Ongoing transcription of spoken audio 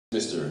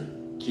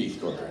Mr.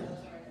 Keith Corcoran.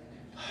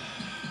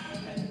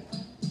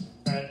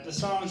 Alright, the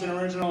song is an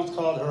original. It's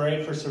called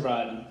Hooray for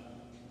Surviving.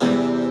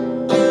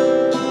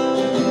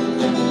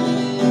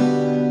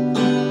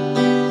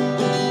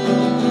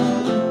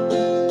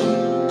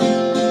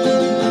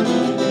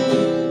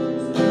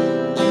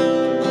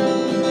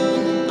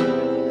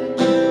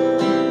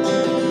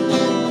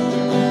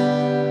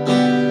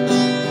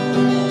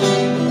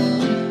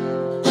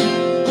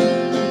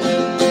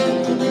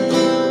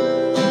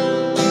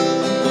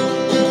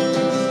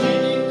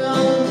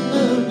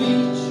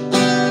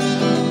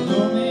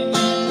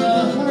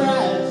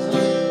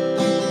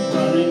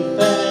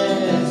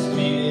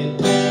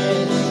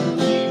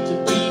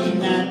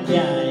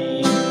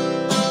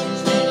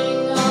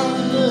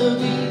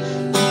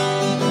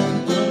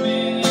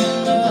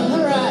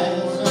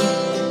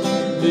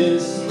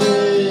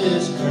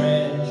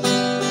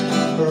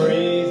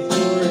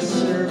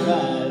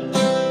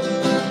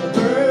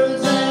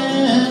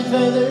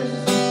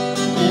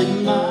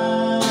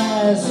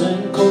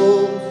 And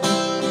cold,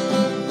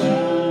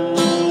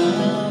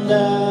 found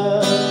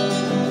out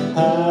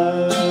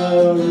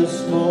how to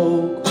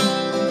smoke.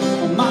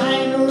 A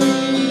mind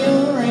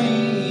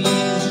rearranged,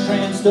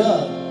 tranced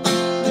up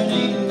and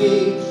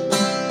engaged.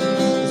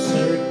 A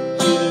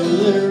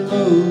circular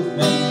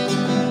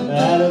movement,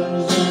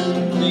 atoms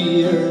in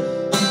the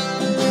earth.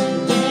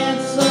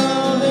 Dance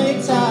of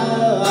a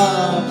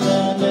top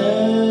that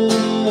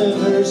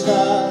never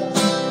stops.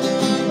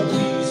 A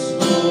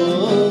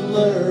peaceful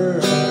blur.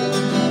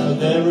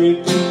 Every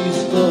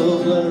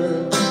peaceful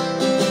blur, a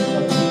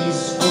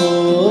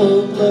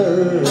peaceful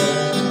blur,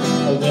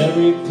 of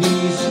every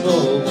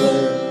peaceful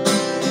blur.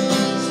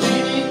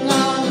 Standing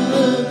on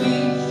the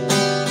beach,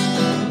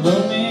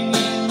 looming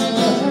in the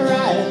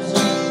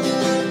horizon,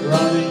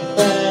 running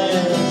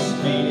fast,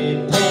 made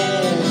it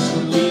past,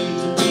 from leave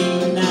to be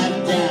not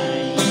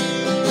dying.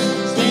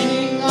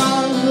 Standing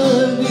on the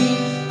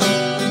beach,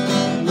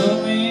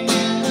 looming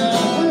in the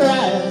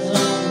horizon,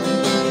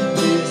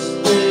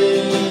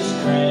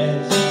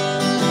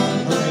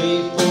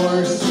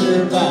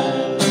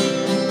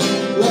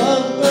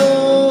 love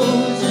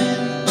goes in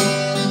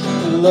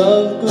and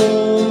love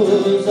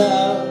goes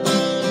out.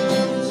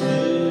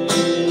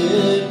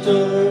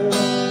 Tiptoe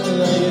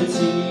like a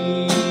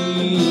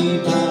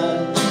teapot.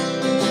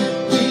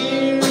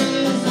 Here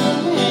is the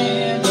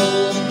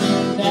handle,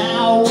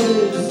 now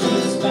is the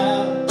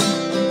spout.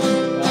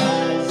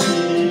 Eyes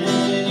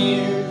and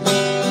ears,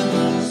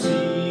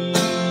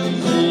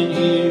 sees and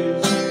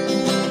hears,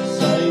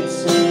 sights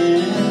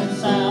and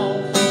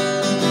sounds,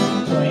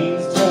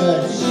 planes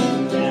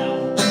touching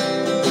down.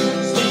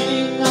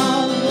 Standing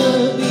on the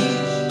beach,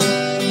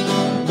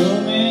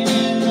 looming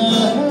in the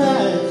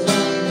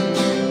horizon,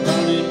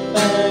 running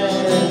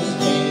fast,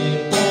 made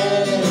it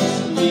past,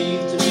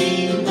 leave to be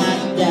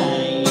not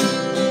dying.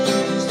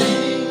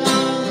 Standing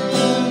on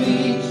the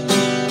beach,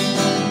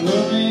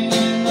 looming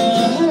in the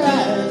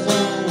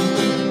horizon,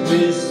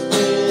 missed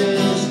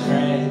this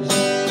crash,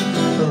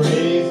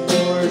 hooray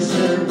for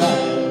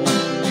surviving.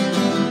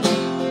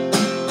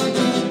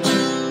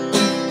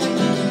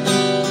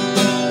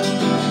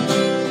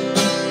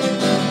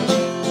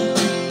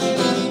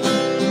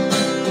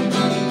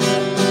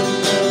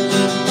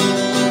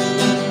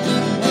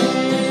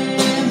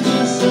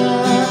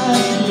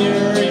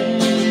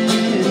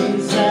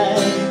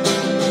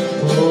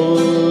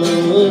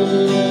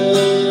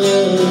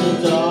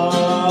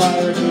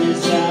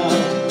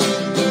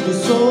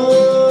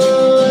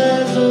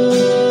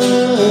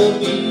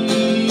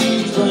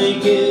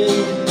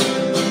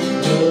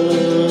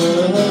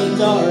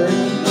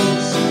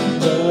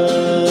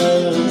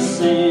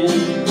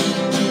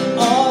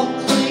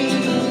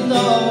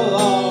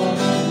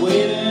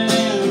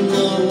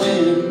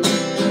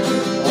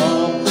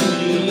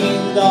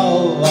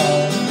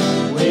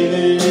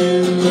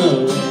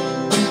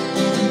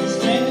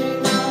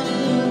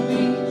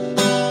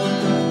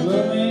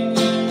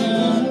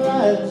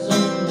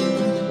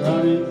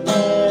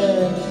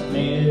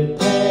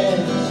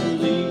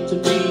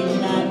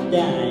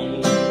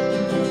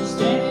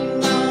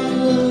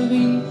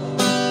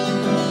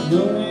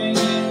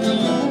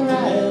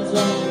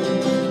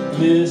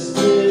 Missed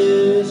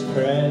this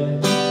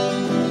crash,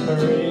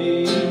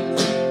 hooray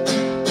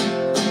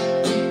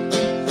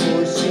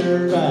for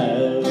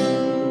surviving.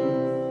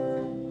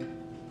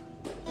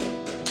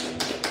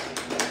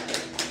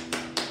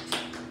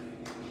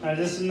 Alright,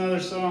 this is another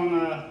song.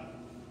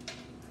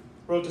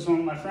 Wrote this one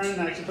with my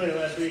friend. I actually played it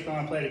last week. I'm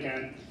gonna play it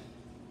again.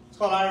 It's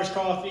called Irish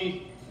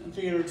Coffee. I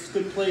figured it's a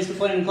good place to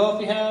play in a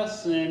coffee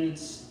house, and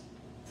it's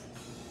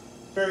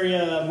very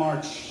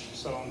March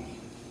song.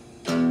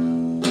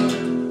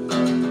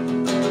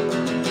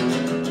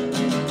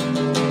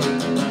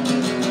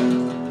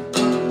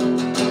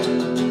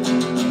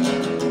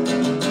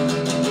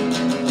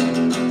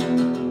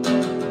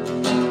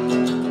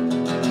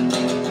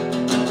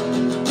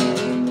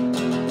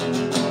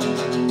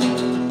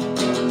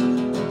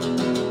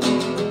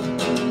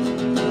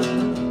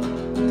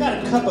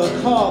 Cup of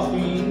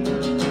coffee,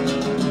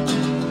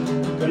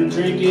 gonna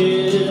drink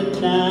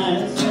it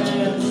nice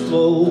and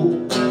slow.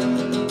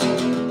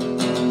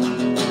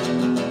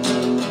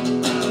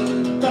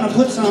 Gonna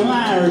put some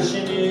Irish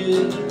in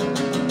it.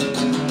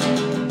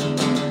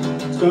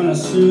 It's gonna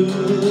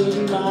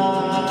soothe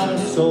my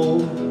soul.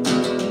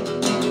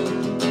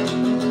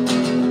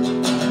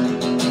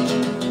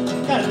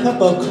 Got a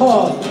cup of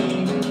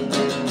coffee.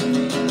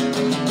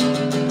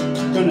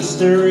 Gonna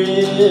stir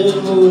it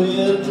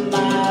with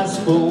my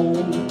spoon.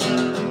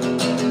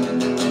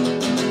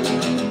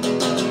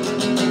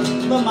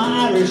 But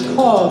my Irish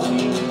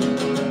coffee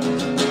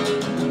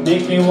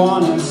makes me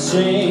wanna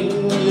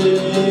sing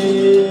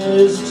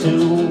this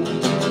tune.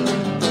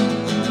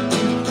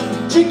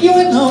 Drink you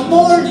in the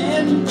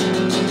morning,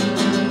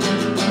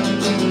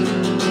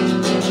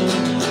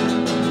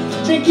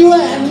 drink you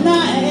at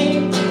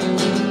night,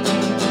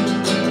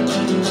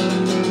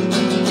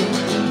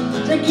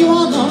 drink you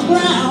on the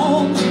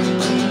ground,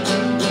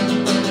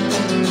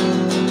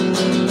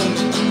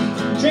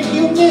 drink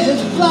you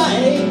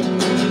mid-flight,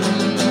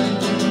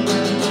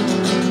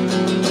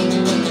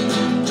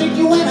 drink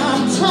you when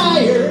I'm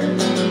tired,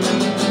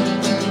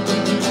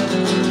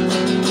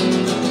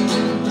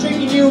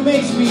 drinking you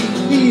makes me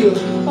feel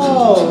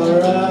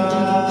alright.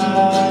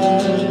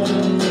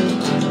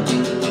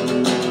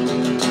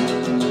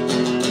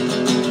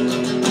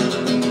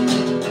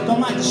 Don't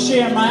like to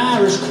share my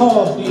Irish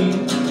coffee.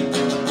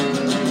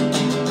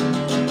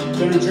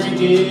 Gonna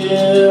drink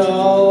it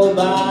all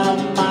by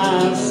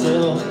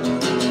myself.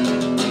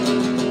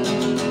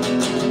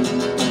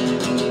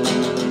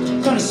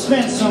 Gonna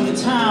spend some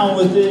time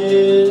with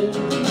it.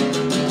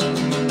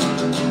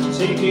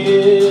 Take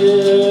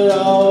it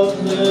off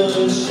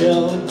the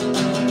shelf.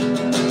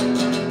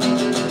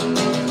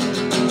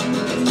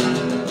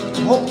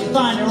 Hope you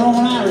find your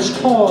own Irish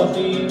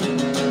coffee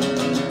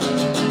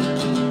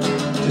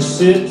to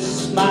sit,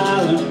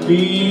 smile, and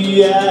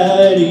be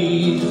at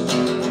ease.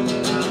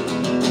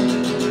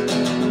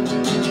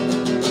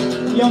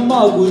 Your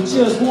mug with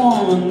just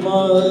one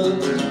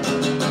mug,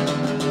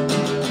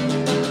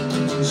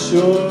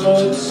 sure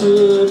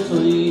to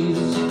please.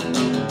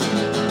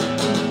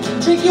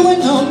 Drink you in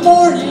the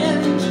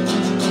morning,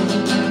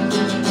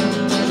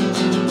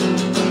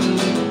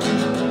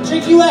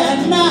 drink you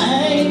at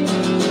night,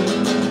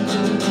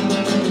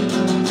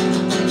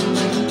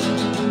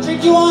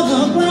 drink you on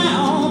the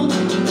ground,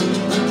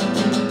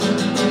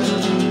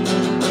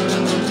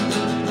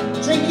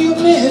 drink you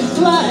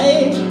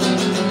mid-flight,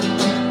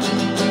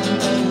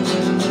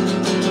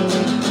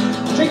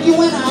 drink you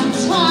when I'm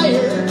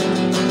tired,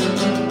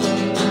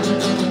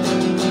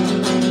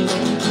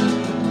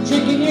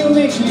 drinking you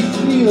makes me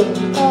feel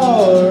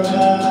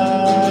alright.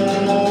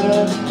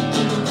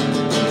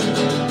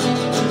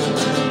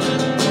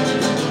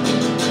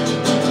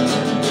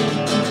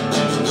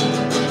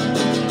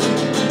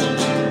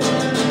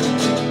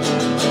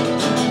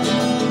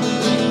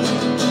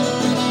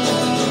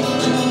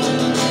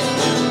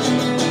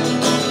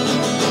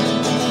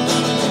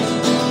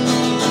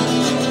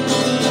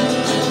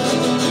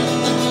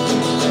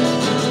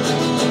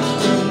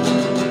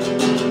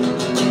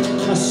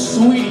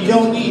 Sweetie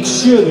don't need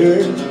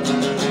sugar,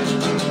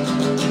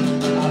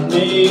 I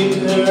made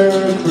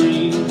her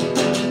cream.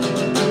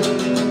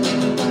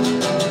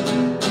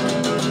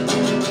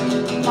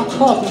 My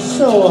coffee's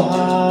so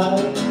hot,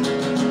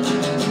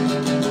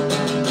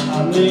 I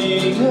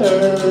made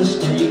her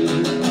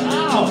scream.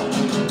 Ow!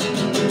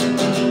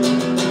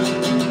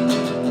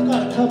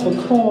 Got a cup of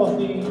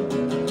coffee,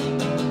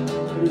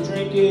 gonna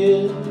drink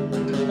it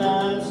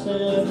nice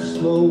and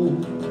slow.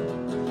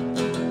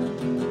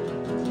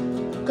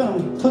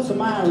 Gonna put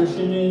some Irish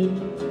in it,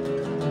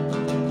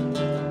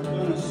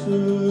 gonna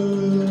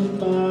soothe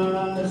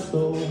my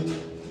soul.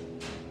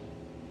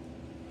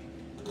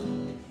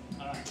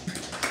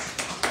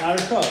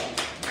 Irish coffee.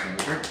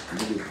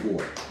 Number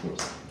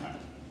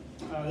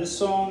 4. This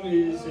song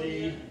is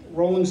a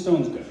Rolling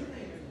Stones cover.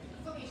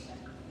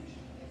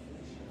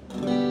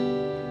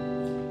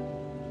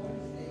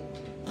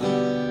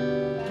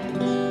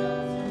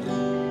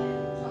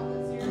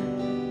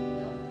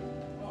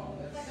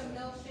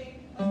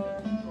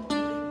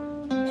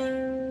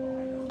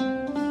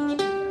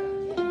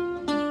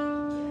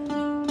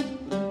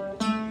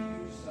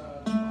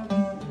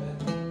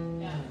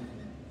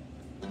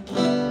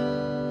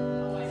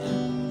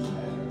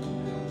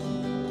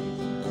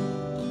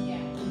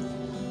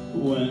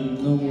 When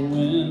the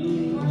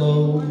wind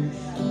blows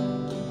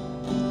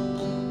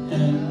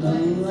and the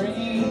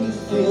rain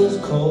feels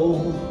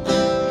cold,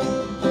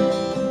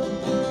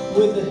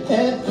 with a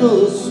head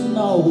full of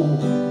snow,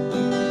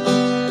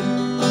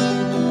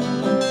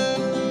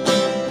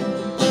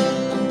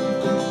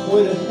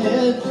 with a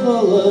head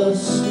full of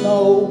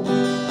snow,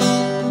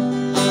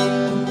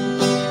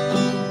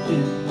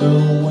 in the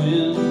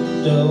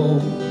window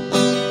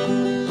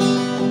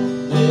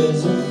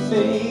there's a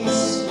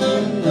face you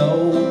know.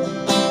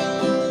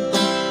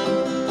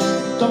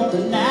 Don't the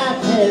night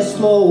pass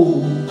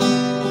slow?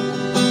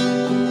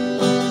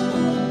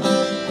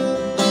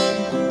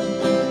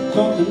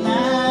 Don't the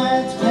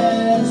night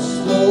pass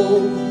slow?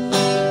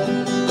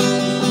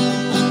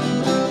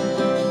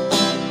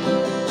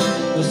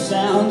 The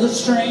sound of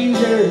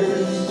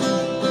strangers,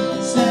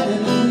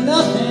 saying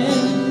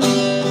nothing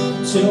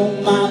to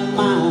my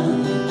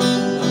mind.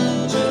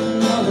 Just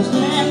another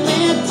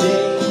man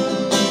day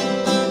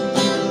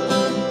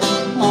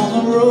on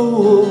the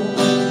road.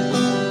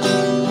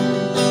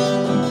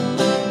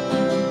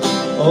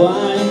 Oh,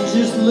 I'm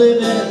just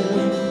living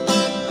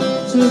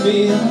to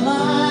be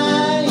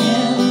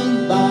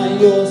lying by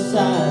your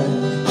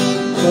side,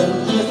 but I'm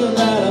just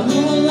about a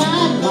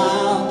moonlight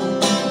mile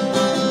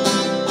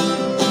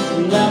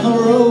down the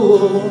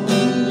road,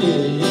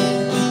 yeah.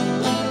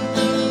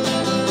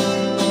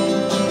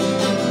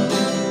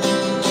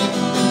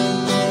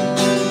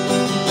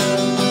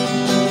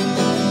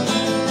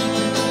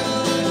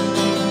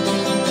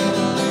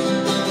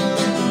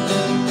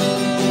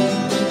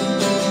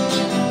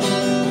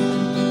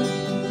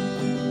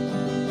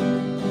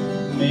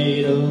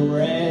 Made a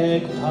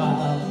rag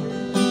pile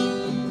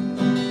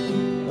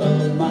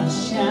of my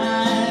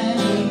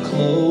shiny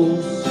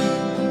clothes,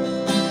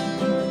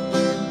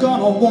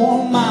 gonna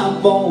warm my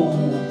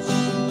bones,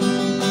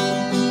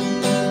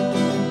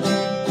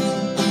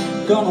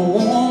 gonna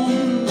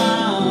warm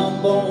my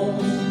bones.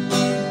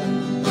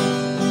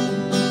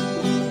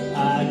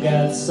 I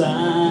got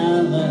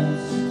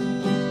silence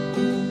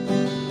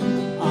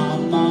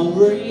on my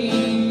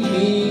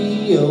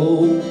radio,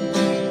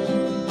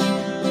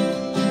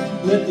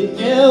 let the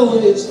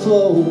airwaves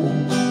flow,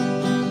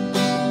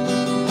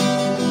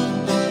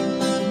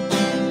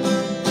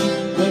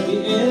 let the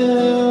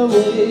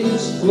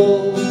airwaves flow.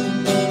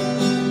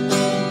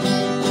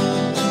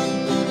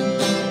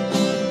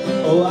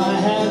 Oh, I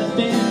have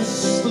been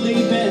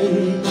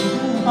sleeping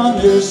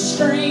under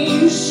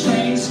strange,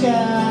 strange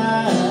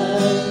skies.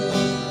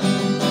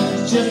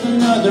 Just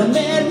another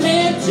mad,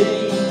 mad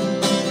day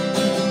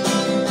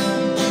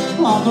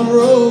on the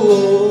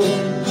road.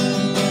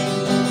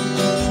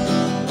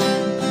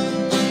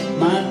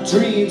 My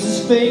dreams is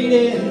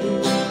fading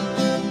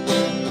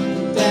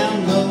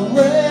down the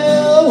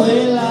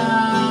railway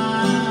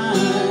line,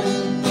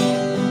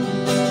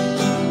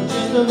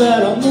 just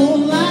about a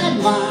moonlight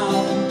mile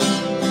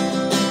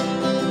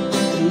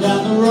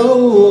down the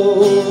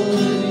road,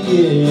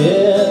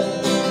 yeah.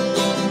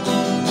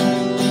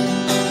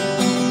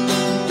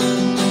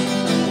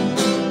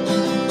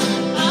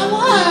 I'm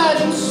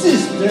hiding,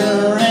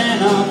 sister, and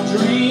I'm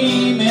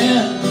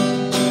dreaming.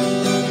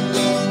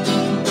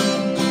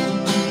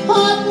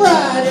 I'm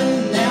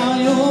riding down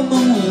your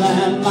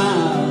moonlight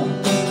mile.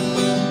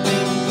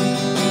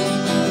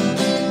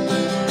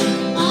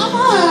 I'm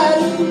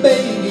hiding,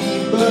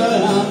 baby,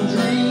 but I'm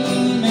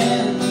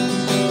dreaming.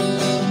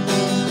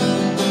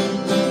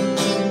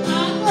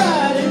 I'm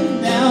riding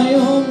down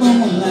your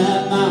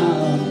moonlight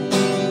mile.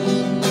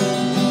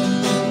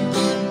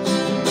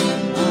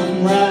 I'm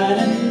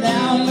riding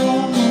down your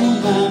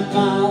moonlight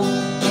mile.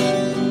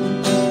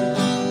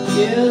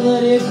 Yeah,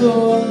 let it go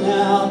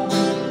now.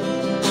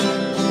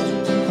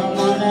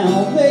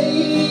 Now,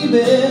 baby,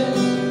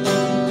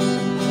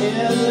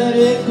 yeah, let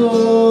it go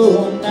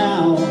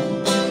now.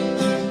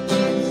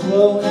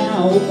 Flow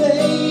now,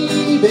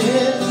 baby,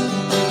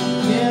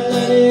 yeah,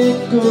 let it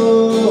go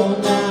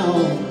now.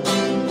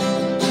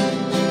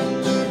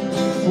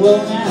 Flow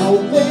now,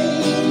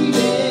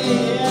 baby,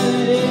 yeah,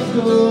 let it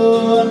go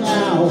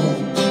now.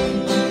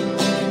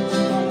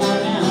 Come on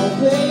now,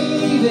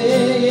 baby,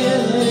 yeah,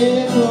 let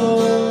it go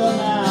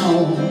now.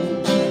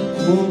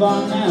 Move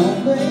on now,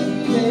 baby.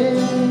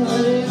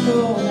 Let it go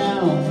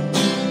now.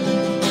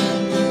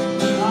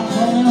 I'm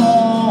coming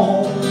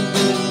home.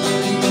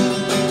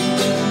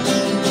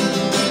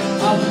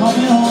 I'm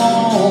coming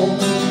home.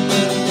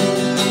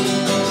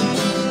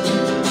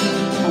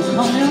 I'm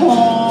coming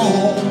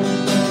home.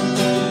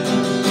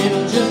 And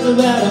I'm just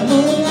about a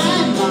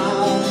moonlight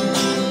mile.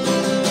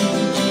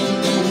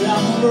 I'm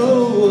down the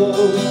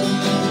road.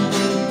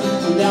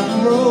 I'm down the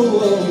road.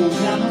 I'm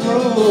down the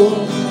road.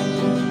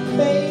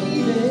 Baby.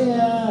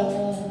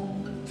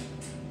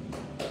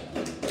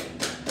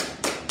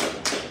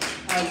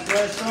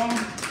 Espresso.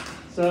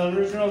 So the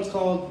original is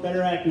called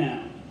Better Act Now.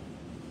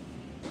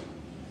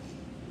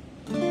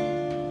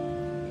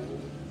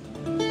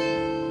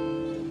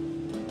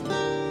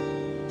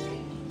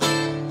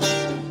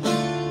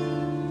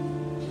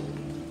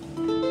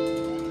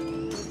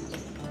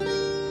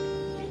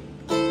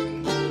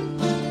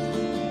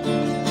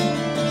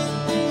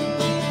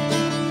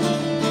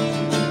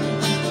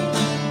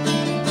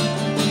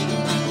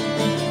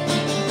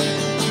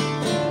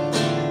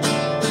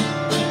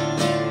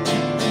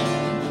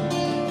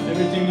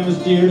 Everything that was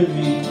dear to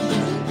me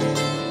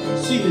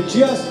seemed to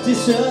just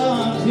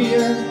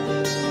disappear.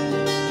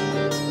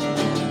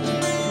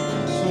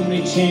 So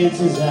many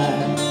chances I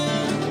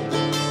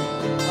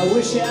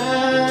wish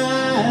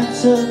I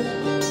took.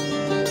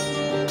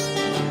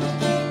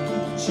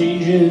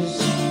 Changes,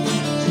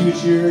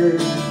 future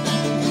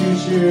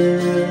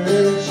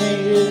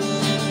changes.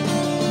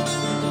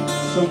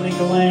 So many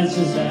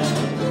glances I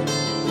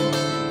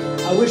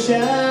wish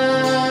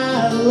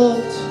I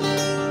looked.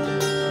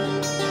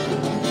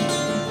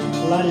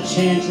 A lot of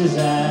chances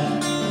I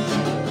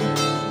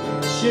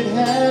should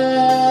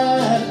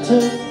have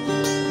took.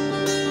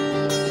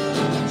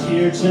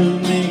 tear to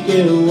make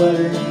it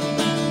wetter,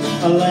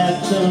 a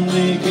laugh to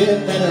make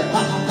it better.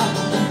 Ha, ha, ha.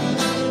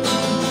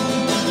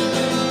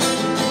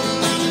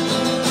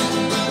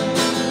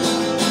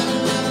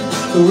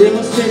 The real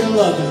estate of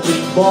love is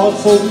being bought,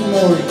 sold, and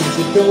mortgaged.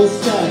 It goes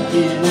stuck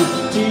in a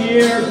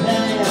dear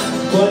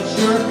path, but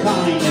your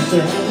kindness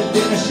there hasn't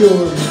been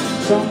assured.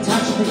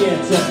 Sometimes you forget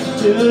to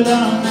do the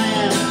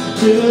man,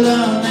 do the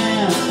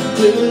man,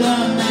 do the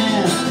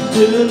man,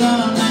 do the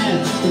man.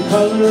 The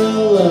color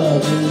of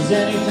love is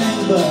anything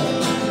but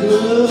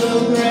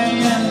blue,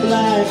 gray, and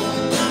black.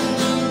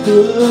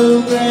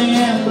 Blue, gray,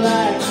 and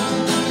black.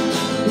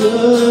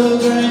 Blue,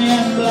 gray,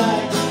 and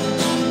black.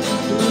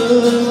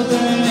 Blue,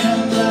 gray,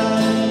 and black.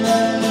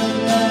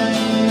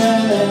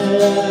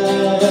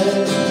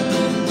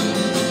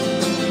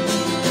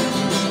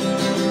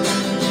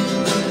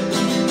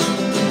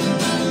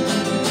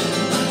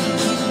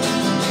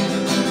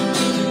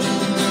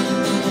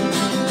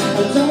 I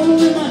don't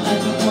live my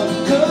life with what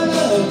could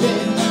have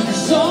been when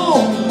there's so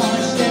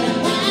much that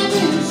I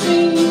haven't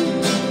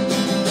seen.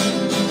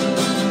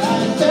 I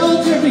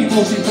felt every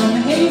emotion from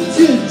hate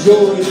to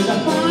joy. There's a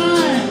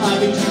fine line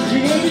between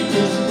create and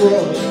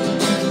destroy.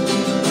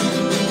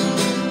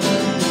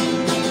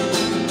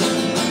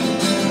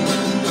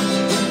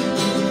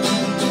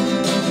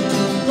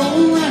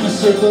 Going around a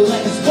circle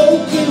like a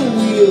spoken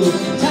wheel.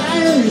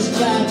 Tire is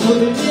flat, put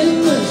it in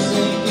the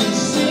sink and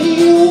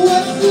see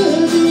what's the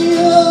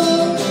deal.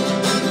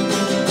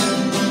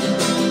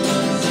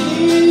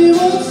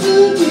 What's the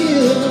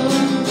deal?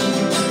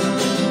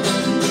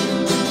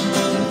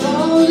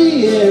 Follow the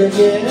air,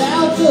 get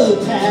out the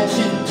patch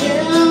and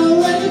get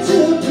out ready to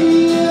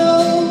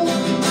peel.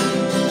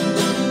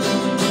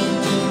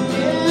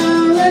 Get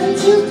out ready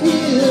to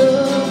peel.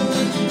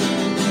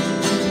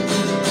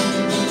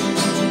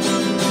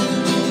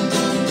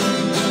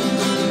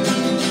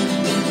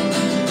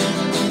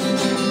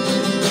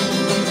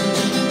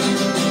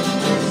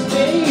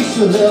 Space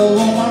available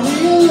on my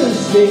real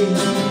estate.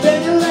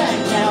 Better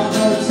act now,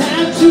 no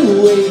time to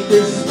wait.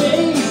 There's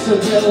space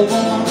available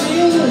on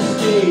real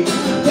estate.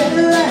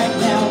 Better act